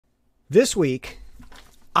This week,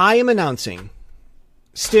 I am announcing,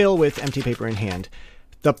 still with empty paper in hand,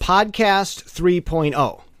 the Podcast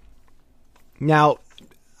 3.0. Now,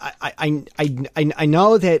 I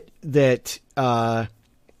know that well,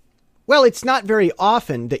 it's not very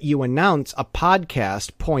often that you announce a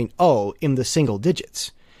podcast 0.0 in the single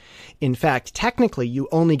digits. In fact, technically, you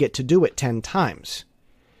only get to do it 10 times.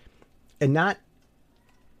 And not...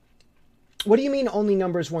 What do you mean only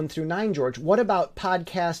numbers 1 through 9, George? What about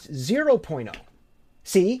podcast 0.0?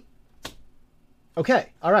 See? Okay.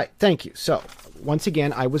 All right. Thank you. So, once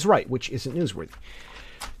again, I was right, which isn't newsworthy.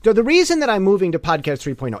 So the reason that I'm moving to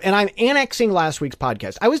podcast 3.0, and I'm annexing last week's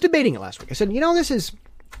podcast, I was debating it last week. I said, this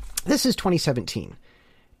is 2017.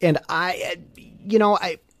 And the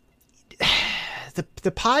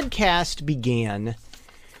podcast began,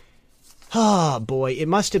 oh boy, it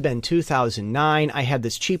must have been 2009. I had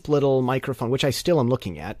this cheap little microphone, which I still am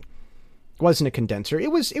looking at. It wasn't a condenser.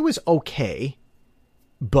 It was okay,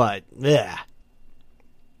 but ugh.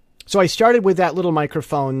 So I started with that little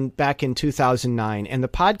microphone back in 2009, and the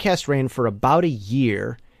podcast ran for about a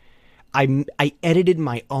year. I edited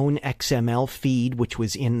my own XML feed, which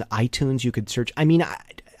was in iTunes. You could search. I mean,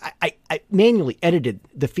 I manually edited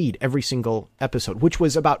the feed every single episode, which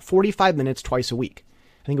was about 45 minutes twice a week.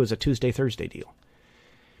 I think it was a Tuesday, Thursday deal.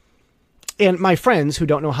 And my friends who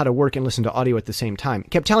don't know how to work and listen to audio at the same time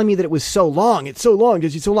kept telling me that it was so long. It's so long.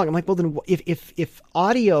 It's so long. I'm like, well, then if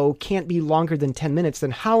audio can't be longer than 10 minutes,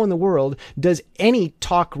 then how in the world does any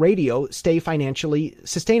talk radio stay financially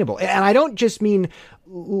sustainable? And I don't just mean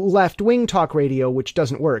left-wing talk radio, which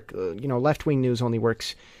doesn't work. Left-wing news only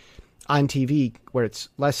works on TV where it's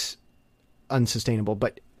less unsustainable.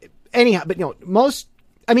 But anyhow,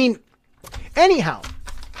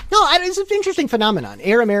 No, it's an interesting phenomenon.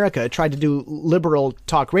 Air America tried to do liberal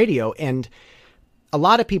talk radio, and a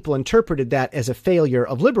lot of people interpreted that as a failure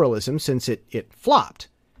of liberalism since it flopped.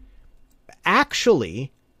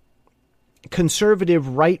 Actually,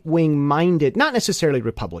 conservative, right-wing minded, not necessarily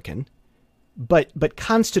Republican, but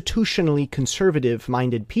constitutionally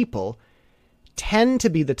conservative-minded people tend to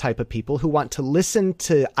be the type of people who want to listen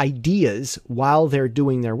to ideas while they're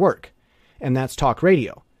doing their work, and that's talk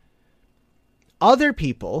radio. Other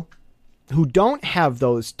people who don't have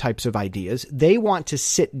those types of ideas, they want to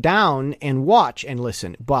sit down and watch and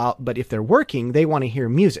listen. But if they're working, they want to hear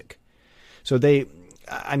music. So if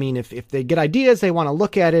they get ideas, they want to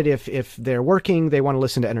look at it. If they're working, they want to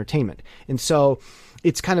listen to entertainment. And so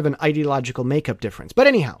it's kind of an ideological makeup difference. But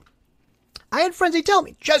anyhow, I had friends, they tell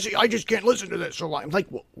me, Jesse, I just can't listen to this so long. I'm like,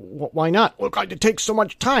 well, why not? Look, it takes so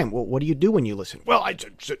much time. Well, what do you do when you listen? Well, I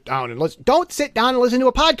sit down and listen. Don't sit down and listen to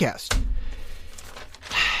a podcast.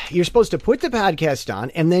 You're supposed to put the podcast on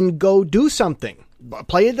and then go do something.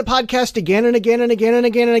 Play the podcast again and again and again and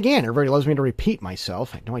again and again. Everybody loves me to repeat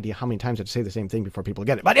myself. I have no idea how many times I have to say the same thing before people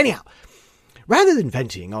get it. But anyhow, rather than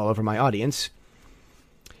venting all over my audience,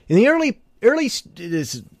 in the early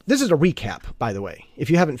this is a recap, by the way, if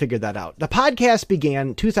you haven't figured that out. The podcast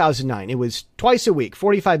began 2009. It was twice a week,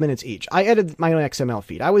 45 minutes each. I edited my own XML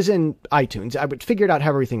feed. I was in iTunes. I figured out how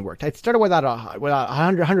everything worked. I started without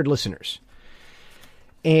 100 listeners.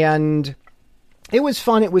 And it was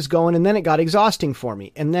fun. It was going, and then it got exhausting for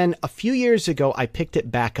me. And then a few years ago, I picked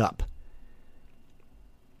it back up.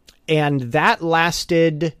 And that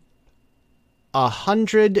lasted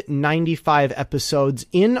 195 episodes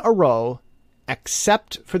in a row,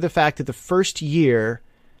 except for the fact that the first year,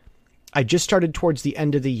 I just started towards the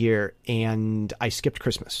end of the year, and I skipped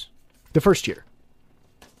Christmas. The first year.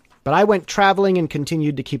 But I went traveling and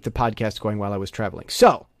continued to keep the podcast going while I was traveling.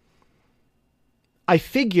 So I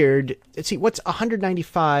figured, let's see, what's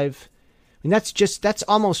 195? I mean, that's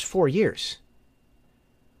almost 4 years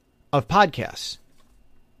of podcasts.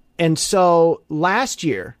 And so last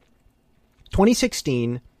year,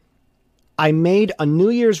 2016, I made a New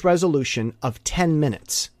Year's resolution of 10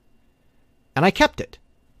 minutes. And I kept it.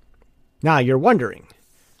 Now you're wondering,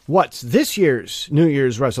 what's this year's New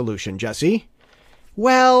Year's resolution, Jesse?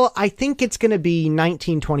 Well, I think it's going to be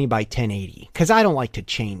 1920 by 1080, because I don't like to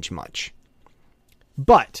change much.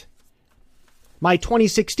 But my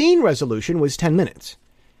 2016 resolution was 10 minutes.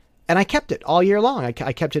 And I kept it all year long. I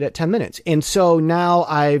kept it at 10 minutes. And so now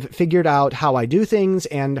I've figured out how I do things,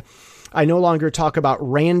 and I no longer talk about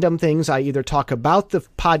random things. I either talk about the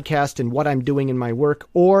podcast and what I'm doing in my work,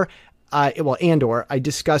 or I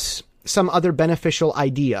discuss some other beneficial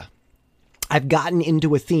idea. I've gotten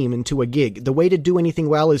into a theme, into a gig. The way to do anything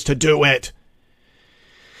well is to do it.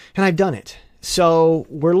 And I've done it. So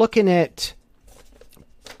we're looking at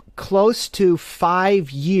close to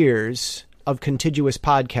 5 years of contiguous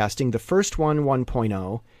podcasting. The first one,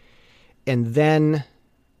 1.0, and then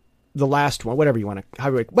the last one, whatever you want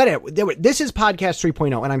to, whatever. This is podcast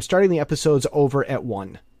 3.0, and I'm starting the episodes over at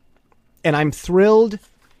 1. And I'm thrilled.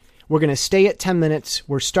 We're going to stay at 10 minutes.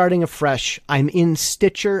 We're starting afresh. I'm in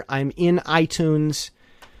Stitcher. I'm in iTunes.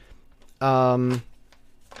 And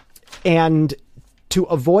to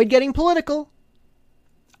avoid getting political,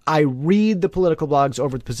 I read the political blogs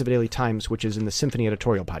over at the Pacific Daily Times, which is in the Symphony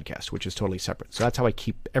Editorial podcast, which is totally separate. So that's how I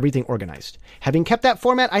keep everything organized. Having kept that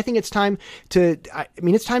format, I think it's time to,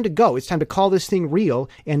 it's time to go. It's time to call this thing real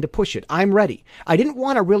and to push it. I'm ready. I didn't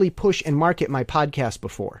want to really push and market my podcast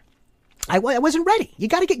before. I wasn't ready. You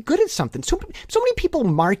got to get good at something. So many people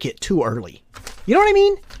market too early. You know what I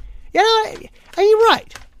mean? You're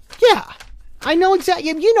right. Yeah. I know exactly.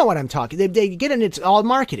 You know what I'm talking. They get in, it's all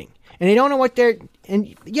marketing. And they don't know what they're,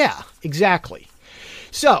 and yeah, exactly.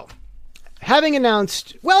 So, having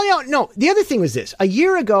announced, no, the other thing was this. A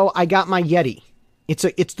year ago, I got my Yeti.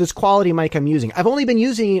 It's this quality mic I'm using. I've only been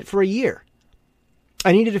using it for a year.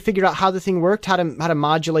 I needed to figure out how the thing worked, how to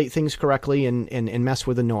modulate things correctly and mess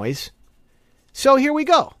with the noise. So here we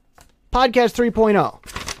go. Podcast 3.0.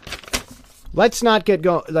 Let's not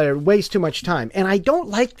waste too much time. And I don't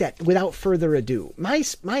like that without further ado. My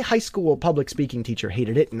high school public speaking teacher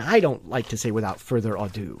hated it, and I don't like to say without further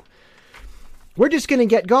ado. We're just going to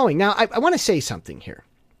get going. Now, I want to say something here.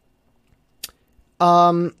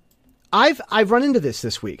 I've run into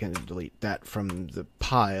this week, and delete that from the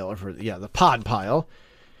pile, the pod pile.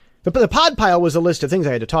 The pod pile was a list of things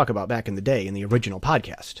I had to talk about back in the day in the original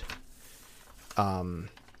podcast.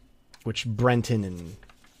 Which Brenton and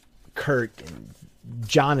Kurt and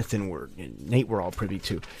Jonathan and Nate were all privy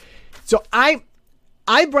to. So I've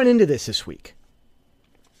run into this week.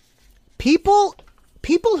 People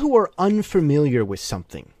who are unfamiliar with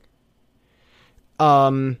something.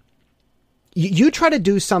 You try to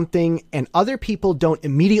do something and other people don't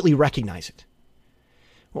immediately recognize it.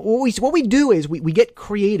 What we do is we get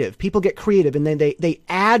creative. People get creative and then they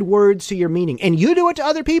add words to your meaning. And you do it to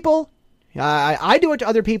other people. I do it to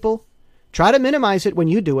other people. Try to minimize it when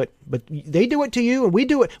you do it, but they do it to you and we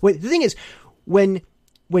do it. The thing is, when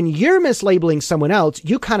you're mislabeling someone else,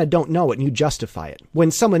 you kind of don't know it and you justify it. When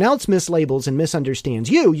someone else mislabels and misunderstands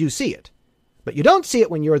you see it. But you don't see it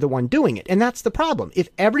when you're the one doing it. And that's the problem. If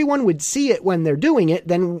everyone would see it when they're doing it,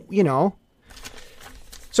 then,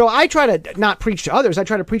 So I try to not preach to others. I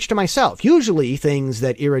try to preach to myself. Usually things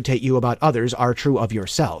that irritate you about others are true of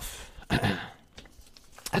yourself.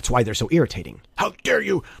 That's why they're so irritating. How dare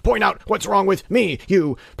you point out what's wrong with me,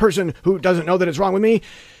 you person who doesn't know that it's wrong with me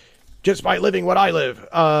just by living what I live.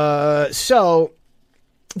 So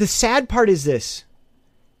the sad part is this.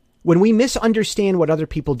 When we misunderstand what other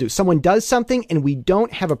people do, someone does something and we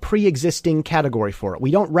don't have a pre-existing category for it.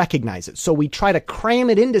 We don't recognize it. So we try to cram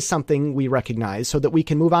it into something we recognize so that we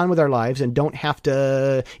can move on with our lives and don't have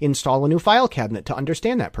to install a new file cabinet to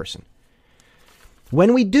understand that person.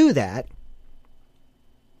 When we do that,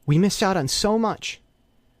 we miss out on so much.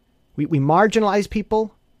 We marginalize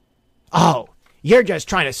people. Oh, you're just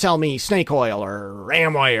trying to sell me snake oil or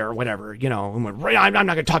Amway or whatever, I'm not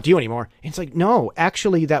going to talk to you anymore. And it's like, no,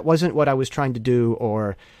 actually, that wasn't what I was trying to do.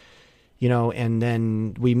 Or, and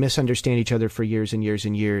then we misunderstand each other for years and years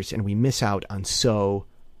and years, and we miss out on so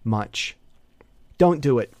much. Don't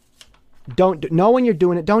do it. Know when you're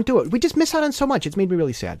doing it. Don't do it. We just miss out on so much. It's made me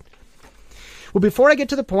really sad. Well, before I get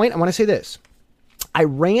to the point, I want to say this. I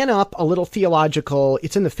ran up a little theological,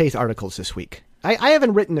 it's in the Faith articles this week. I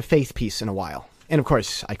haven't written a faith piece in a while. And of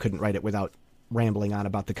course, I couldn't write it without rambling on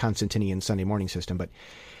about the Constantinian Sunday morning system. But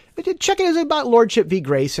check it. It's about Lordship v.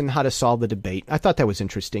 Grace and how to solve the debate. I thought that was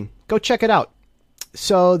interesting. Go check it out.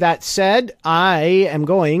 So that said, I am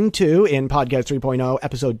going to, in Podcast 3.0,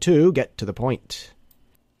 Episode 2, get to the point.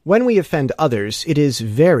 When we offend others, it is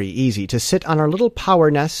very easy to sit on our little power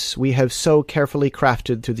nests we have so carefully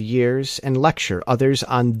crafted through the years and lecture others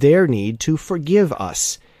on their need to forgive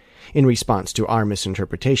us in response to our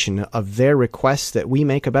misinterpretation of their requests that we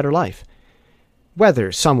make a better life.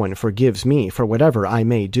 Whether someone forgives me for whatever I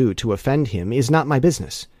may do to offend him is not my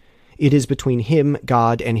business. It is between him,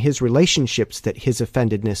 God, and his relationships that his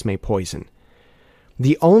offendedness may poison.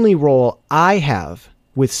 The only role I have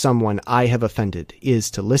with someone I have offended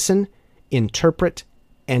is to listen, interpret,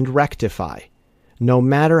 and rectify, no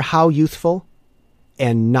matter how youthful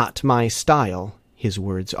and not my style his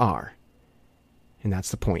words are. And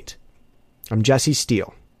that's the point. I'm Jesse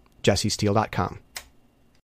Steele, jessesteele.com.